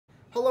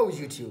Hello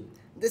YouTube,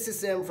 this is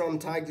Sam from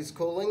Tiger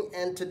Schooling,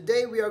 and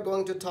today we are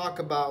going to talk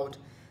about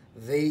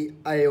the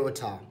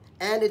aorta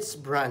and its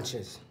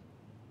branches.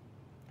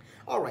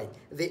 Alright,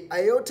 the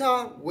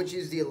aorta, which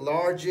is the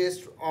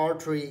largest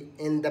artery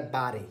in the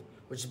body,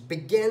 which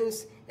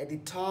begins at the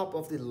top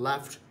of the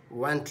left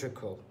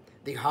ventricle.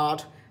 The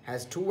heart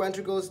has two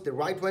ventricles, the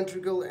right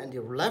ventricle and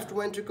the left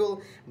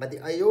ventricle, but the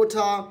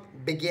aorta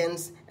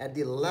begins at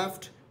the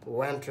left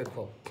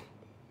ventricle.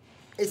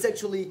 It's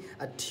actually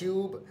a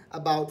tube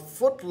about a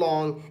foot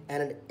long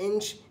and an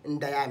inch in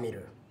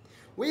diameter.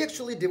 We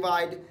actually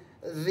divide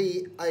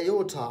the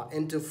aorta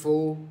into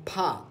four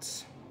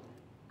parts.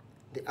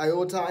 The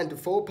aorta into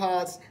four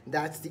parts.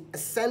 That's the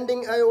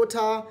ascending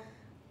aorta,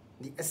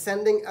 the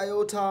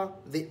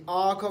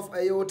arc of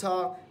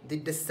aorta, the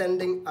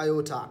descending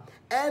aorta.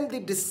 And the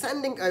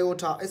descending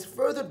aorta is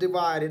further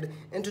divided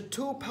into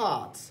two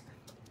parts.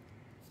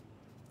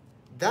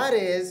 That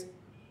is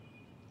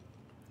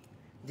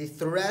the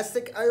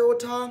thoracic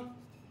aorta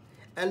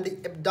and the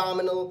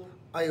abdominal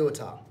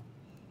aorta.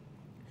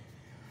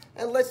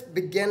 And let's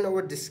begin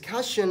our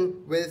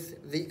discussion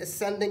with the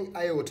ascending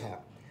aorta.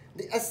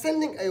 The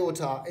ascending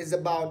aorta is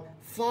about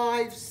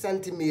 5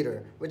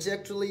 centimeters, which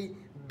actually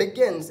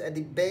begins at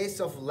the base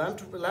of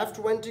left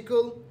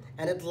ventricle,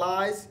 and it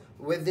lies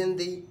within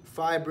the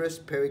fibrous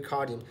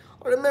pericardium.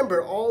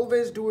 Remember,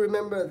 always do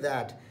remember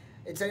that.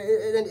 It's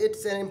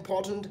an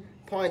important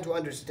point to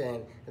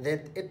understand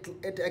that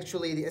it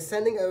actually, the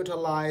ascending aorta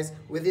lies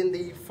within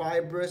the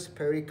fibrous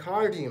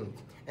pericardium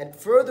and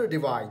further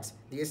divides.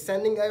 The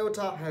ascending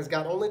aorta has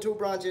got only two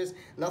branches,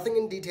 nothing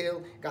in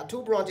detail, got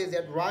two branches,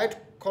 that right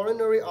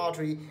coronary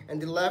artery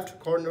and the left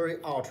coronary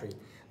artery.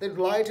 The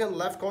right and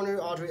left coronary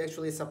artery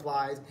actually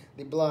supplies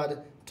the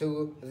blood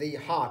to the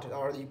heart,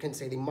 or you can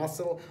say the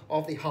muscle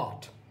of the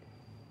heart.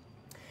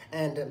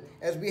 And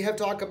as we have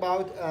talked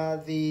about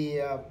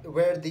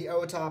where the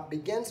aorta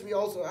begins,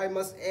 I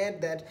must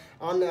add that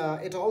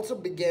it also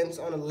begins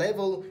on a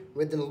level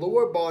with the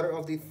lower border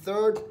of the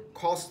third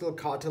costal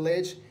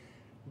cartilage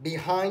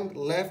behind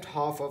left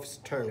half of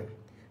sternum.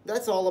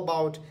 That's all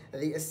about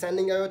the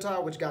ascending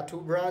aorta, which got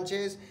two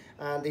branches,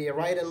 and the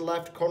right and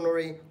left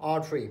coronary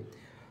artery.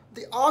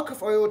 The arc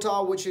of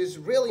aorta, which is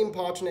really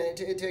important,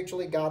 it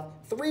actually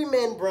got three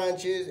main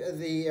branches.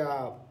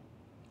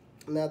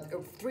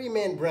 Three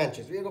main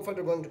branches. We are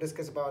further going to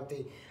discuss about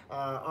the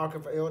arc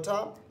of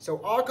aorta. So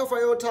arc of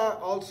aorta,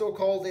 also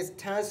called as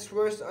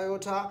transverse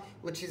aorta,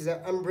 which is an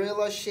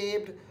umbrella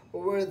shaped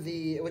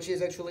which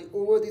is actually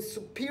over the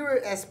superior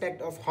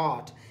aspect of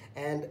heart,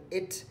 and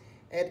it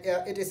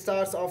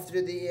starts off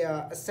through the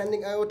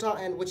ascending aorta,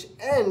 and which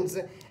ends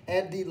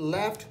at the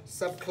left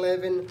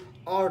subclavian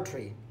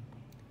artery.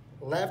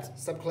 Left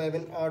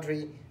subclavian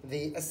artery,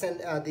 the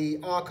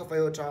arc of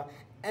aorta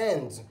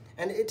ends,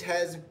 and it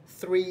has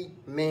three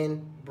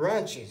main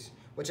branches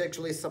which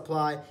actually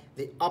supply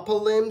the upper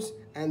limbs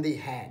and the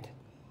head.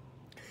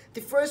 The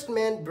first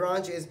main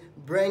branch is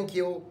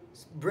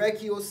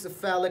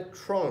brachiocephalic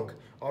trunk,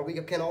 or we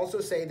can also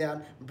say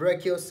that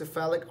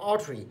brachiocephalic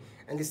artery.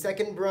 And the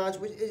second branch,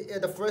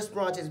 the first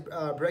branch is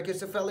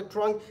brachiocephalic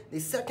trunk. The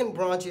second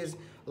branch is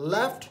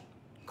left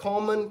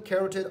common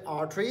carotid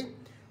artery,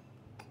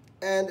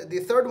 and the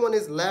third one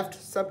is left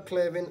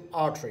subclavian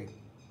artery.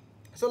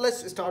 So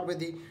let's start with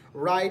the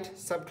let's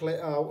start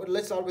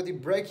with the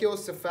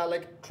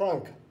brachiocephalic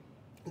trunk.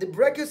 The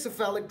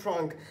brachiocephalic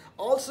trunk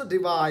also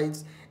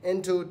divides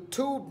into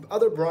two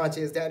other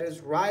branches, that is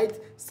right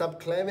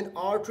subclavian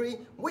artery,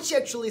 which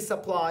actually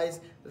supplies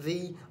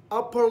the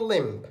upper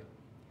limb.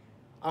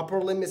 Upper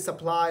limb is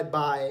supplied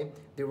by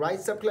the right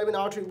subclavian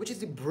artery, which is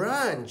the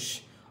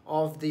branch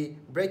of the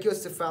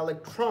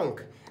brachiocephalic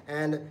trunk,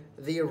 and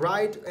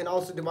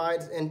also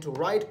divides into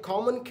right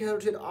common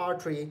carotid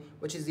artery,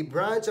 which is the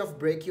branch of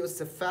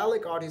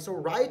brachiocephalic artery. So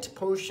right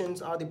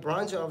portions are the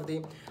branch of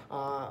the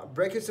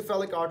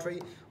brachiocephalic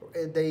artery,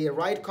 the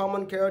right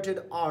common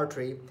carotid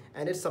artery,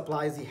 and it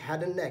supplies the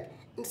head and neck.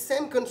 In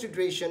same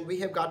consideration, we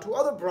have got two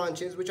other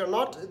branches which are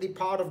not the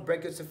part of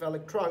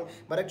brachiocephalic trunk,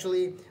 but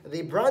actually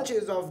the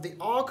branches of the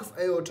arc of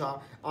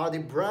aorta are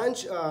the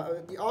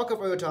arc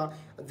of aorta,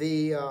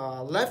 the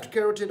left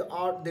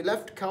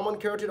common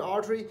carotid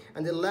artery,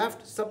 and the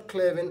left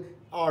subclavian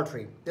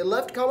artery. The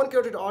left common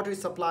carotid artery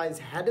supplies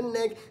head and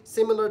neck,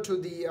 similar to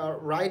the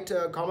right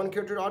common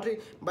carotid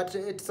artery, but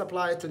it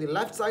supplies to the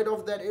left side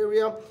of that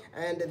area,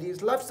 and the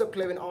left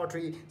subclavian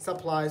artery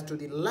supplies to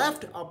the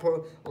left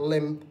upper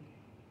limb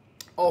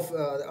of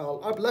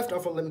left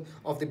upper limb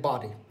of the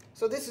body.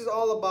 So this is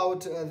all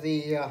about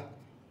the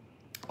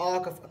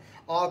arc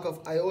of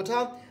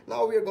aorta.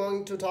 Now we are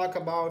going to talk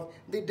about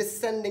the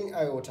descending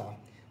aorta.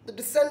 The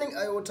descending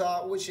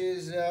aorta, which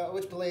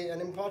play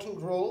an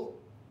important role,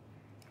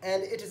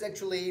 and it is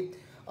actually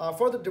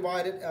further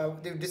divided.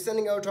 The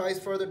descending aorta is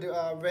further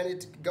when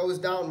it goes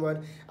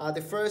downward.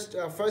 The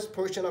first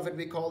portion of it,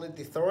 we call it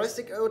the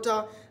thoracic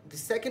aorta. The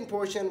second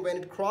portion, when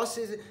it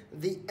crosses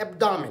the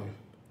abdomen,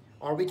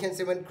 or we can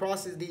say when it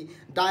crosses the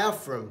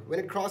diaphragm. When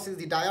it crosses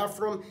the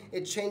diaphragm,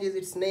 it changes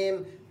its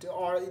name to,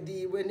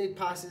 when it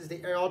passes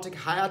the aortic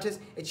hiatus,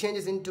 it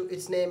changes into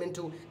its name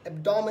into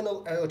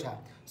abdominal aorta.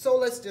 So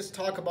let's just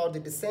talk about the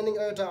descending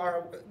aorta,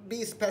 or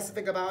be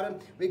specific about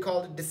it. We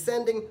call it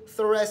descending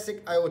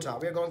thoracic aorta.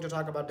 We are going to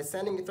talk about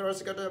descending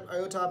thoracic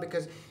aorta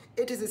because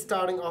it is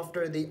starting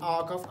after the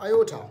arc of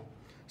aorta.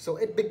 So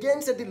it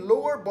begins at the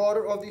lower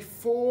border of the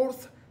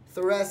fourth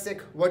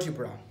thoracic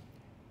vertebra.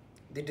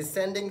 The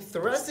descending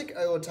thoracic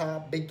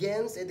aorta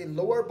begins at the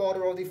lower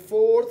border of the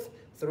fourth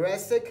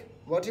thoracic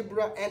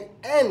vertebra and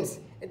ends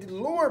at the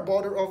lower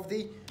border of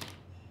the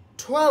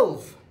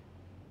 12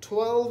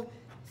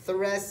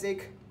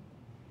 thoracic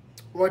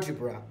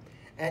vertebra,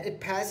 and it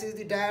passes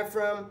the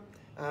diaphragm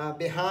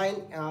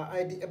behind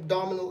at the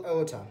abdominal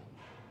aorta.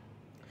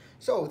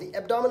 So the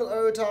abdominal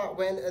aorta,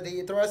 when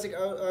the thoracic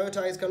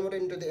aorta is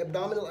converted into the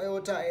abdominal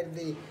aorta at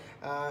the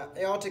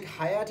aortic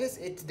hiatus,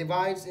 it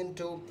divides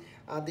into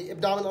the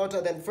abdominal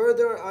aorta, then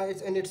further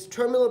in its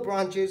terminal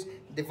branches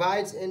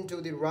divides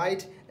into the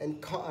right and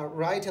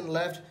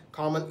left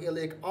common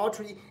iliac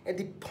artery at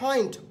the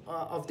point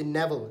of the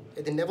navel.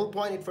 At the navel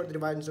point, it further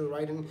divides into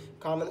right and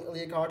common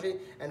iliac artery,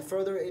 and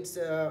further it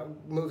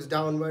moves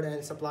downward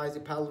and supplies the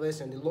pelvis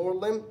and the lower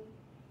limb.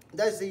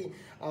 That's the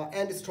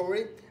end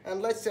story,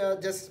 and let's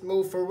just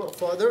move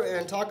further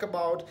and talk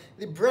about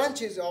the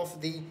branches of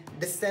the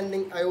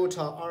descending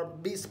aorta, or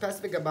be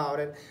specific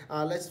about it.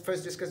 Let's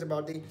first discuss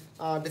about the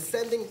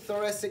descending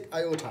thoracic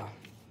aorta.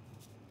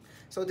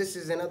 So this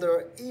is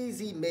another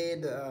easy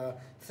made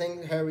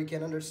thing here we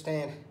can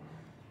understand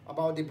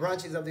about the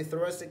branches of the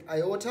thoracic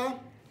aorta.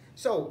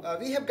 So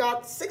we have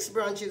got 6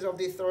 branches of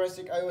the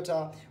thoracic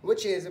aorta,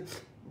 which is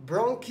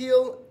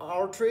bronchial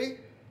artery,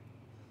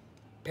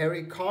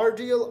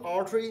 pericardial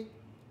artery,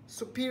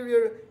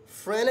 superior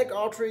phrenic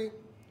artery,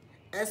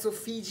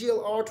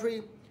 esophageal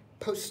artery,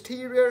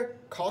 posterior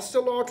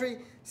costal artery,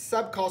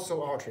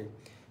 subcostal artery.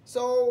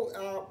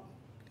 So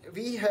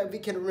we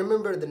can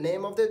remember the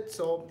name of it.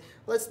 So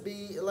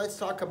let's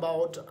talk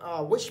about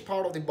which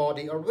part of the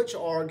body or which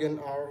organ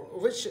or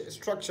which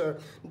structure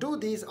do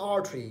these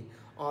artery,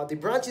 the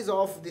branches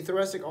of the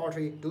thoracic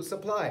artery do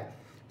supply.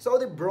 So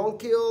the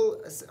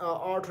bronchial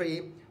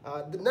artery,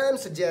 the name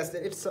suggests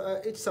that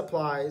it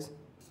supplies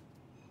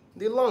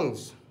the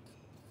lungs.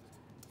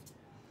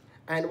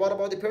 And what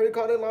about the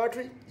pericardial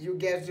artery? You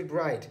guessed it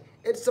right.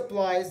 It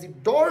supplies the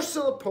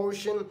dorsal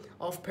portion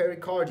of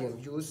pericardium.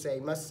 You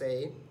must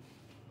say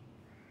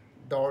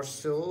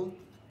dorsal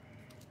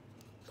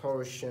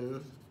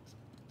portion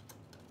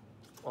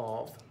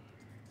of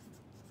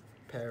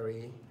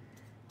pericardium.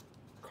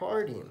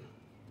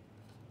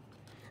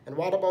 And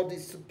what about the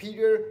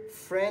superior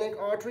phrenic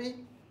artery?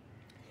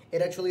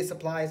 It actually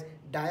supplies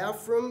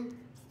diaphragm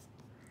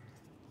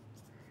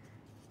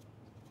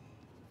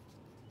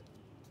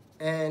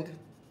and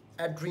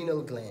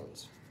adrenal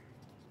glands.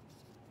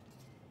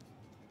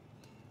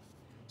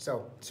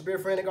 So superior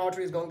phrenic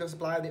artery is going to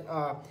supply the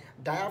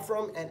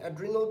diaphragm and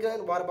adrenal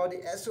gland. What about the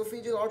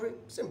esophageal artery?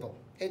 Simple.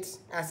 It's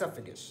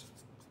esophagus.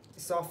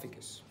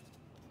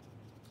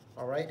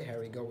 All right, here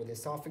we go with the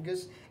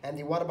esophagus.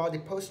 And what about the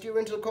posterior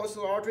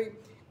intercostal artery?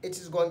 It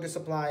is going to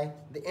supply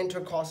the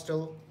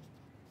intercostal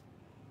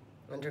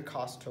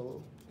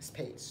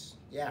space.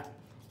 Yeah,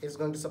 it's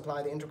going to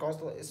supply the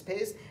intercostal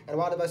space. And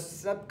what about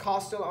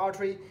subcostal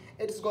artery?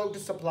 It is going to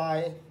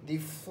supply the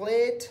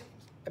flat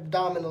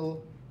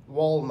abdominal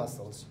wall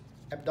muscles.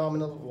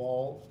 Abdominal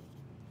wall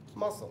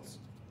muscles.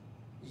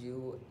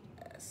 USCELS.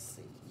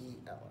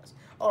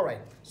 All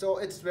right, so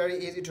it's very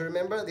easy to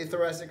remember. The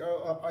thoracic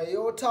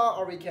aorta,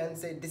 or we can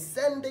say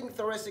descending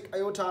thoracic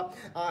aorta,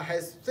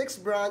 has 6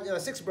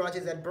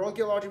 branches. That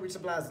bronchial artery, which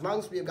supplies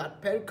lungs. We've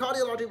got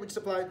pericardial artery, which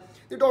supplies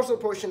the dorsal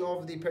portion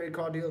of the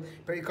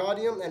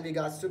pericardium, and we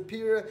got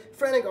superior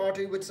phrenic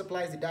artery, which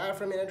supplies the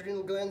diaphragm and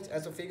adrenal glands,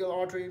 esophageal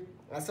artery,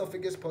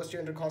 esophagus,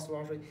 posterior intercostal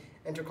artery,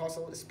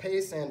 intercostal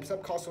space, and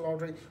subcostal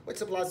artery, which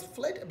supplies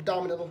flat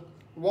abdominal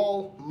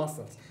wall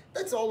muscles.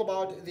 That's all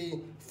about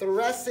the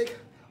thoracic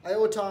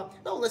aorta.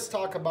 Now let's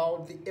talk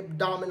about the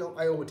abdominal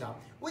aorta,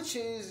 which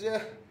is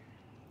the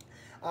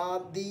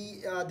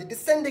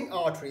descending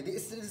artery.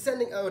 It's the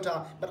descending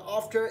aorta, but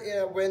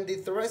after when the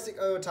thoracic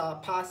aorta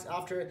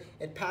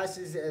it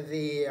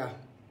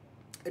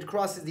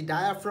crosses the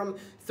diaphragm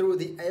through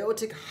the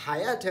aortic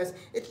hiatus,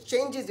 it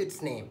changes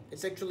its name.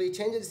 It actually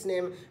changes its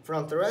name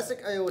from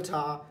thoracic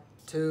aorta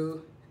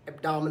to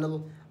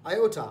abdominal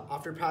aorta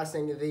after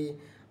passing the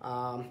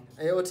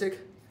aortic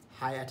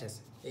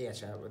hiatus.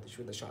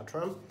 With the short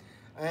term,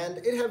 and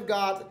it have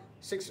got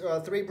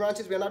 3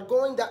 branches. We are not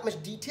going that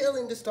much detail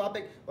in this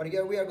topic, but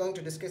here we are going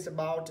to discuss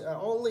about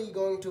only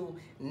going to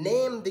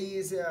name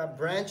these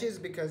branches,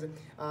 because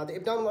the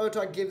abdominal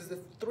aorta gives the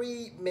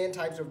 3 main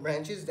types of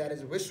branches, that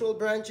is visceral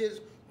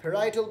branches,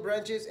 parietal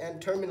branches, and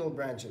terminal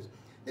branches.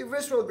 The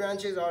visceral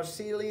branches are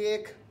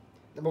celiac,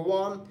 number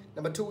 1,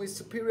 number 2 is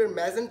superior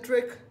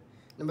mesenteric,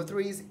 number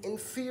 3 is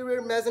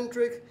inferior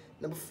mesenteric,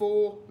 number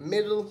 4,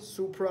 middle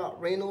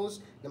suprarenals,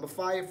 number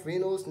 5,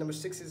 renals, number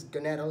 6 is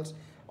gonadals.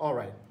 All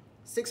right.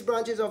 6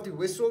 branches of the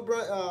visceral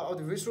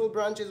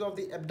branches of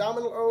the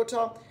abdominal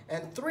aorta,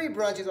 and 3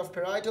 branches of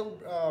parietal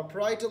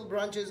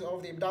branches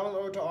of the abdominal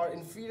aorta are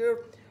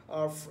inferior,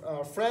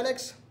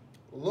 pharynx,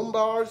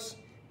 lumbars,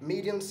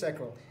 median,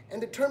 sacral.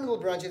 And the terminal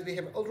branches, we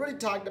have already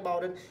talked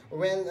about it.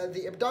 When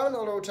the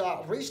abdominal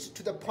aorta reached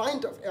to the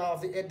point of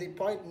at the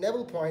point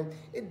navel point,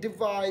 it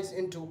divides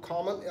into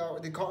common.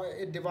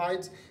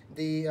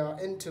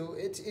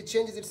 It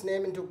changes its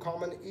name into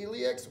common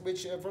iliacs,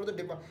 which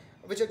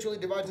actually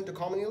divides into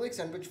common iliacs,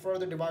 and which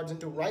further divides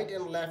into right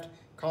and left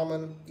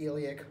common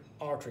iliac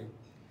artery.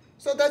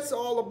 So that's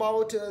all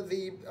about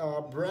the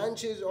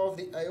branches of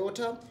the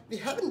aorta. We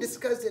haven't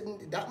discussed it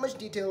in that much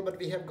detail, but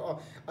we have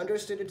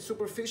understood it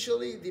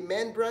superficially, the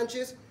main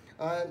branches.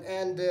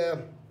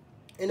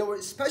 In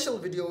our special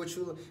video, which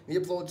we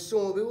upload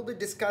soon, we will be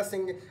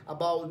discussing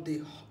about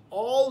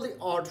all the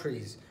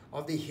arteries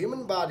of the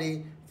human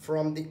body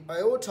from the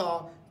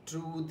aorta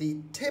to the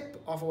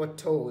tip of our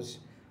toes.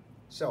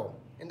 So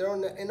in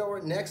our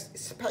next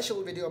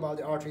special video about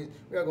the arteries,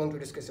 we are going to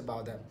discuss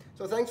about them.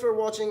 So thanks for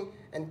watching,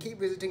 and keep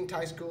visiting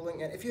Thai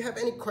Schooling. And if you have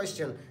any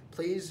question,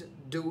 please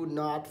do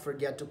not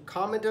forget to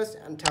comment us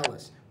and tell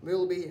us. We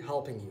will be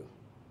helping you.